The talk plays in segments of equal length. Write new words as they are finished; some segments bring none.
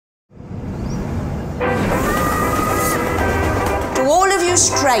you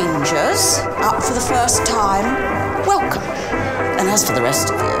strangers up for the first time, welcome. And as for the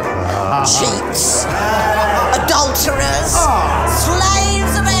rest of you, cheats, adulterers,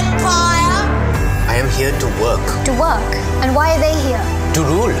 slaves of empire. I am here to work. To work? And why are they here? To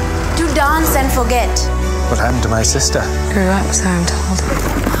rule. To dance and forget. What happened to my sister? Grew up, so I'm told.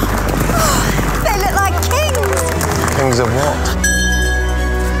 They look like kings! Kings of what?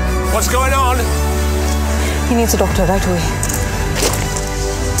 What's going on? He needs a doctor right away.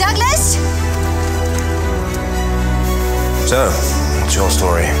 Douglas? So, what's your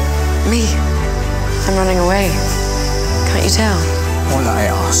story? Me? I'm running away. Can't you tell? All I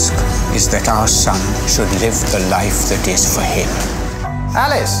ask is that our son should live the life that is for him.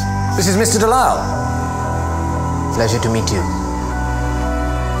 Alice, this is Mr. Delisle. Pleasure to meet you.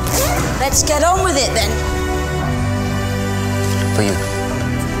 Let's get on with it then. For you.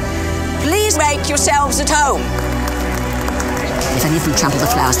 Please make yourselves at home. If any of them trample the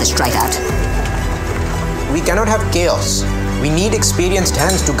flowers, they're straight out. We cannot have chaos. We need experienced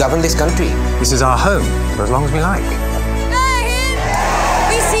hands to govern this country. This is our home for as long as we like.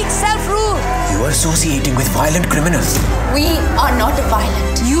 We seek self-rule. You are associating with violent criminals. We are not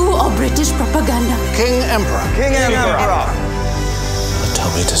violent. You are British propaganda. King Emperor. King Emperor.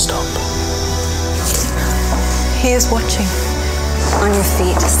 Tell me to stop. He is watching. On your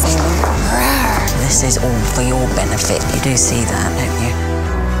feet, sailor. This is all for your benefit. You do see that, don't you?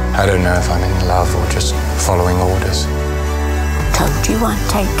 I don't know if I'm in love or just following orders. Told you I'd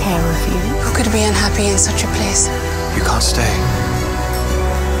take care of you. Who could be unhappy in such a place? You can't stay.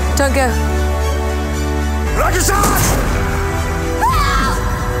 Don't go. Like a sword!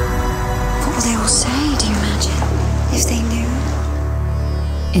 What will they all say, do you imagine? If they knew?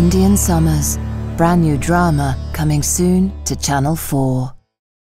 Indian Summers. Brand new drama coming soon to Channel 4.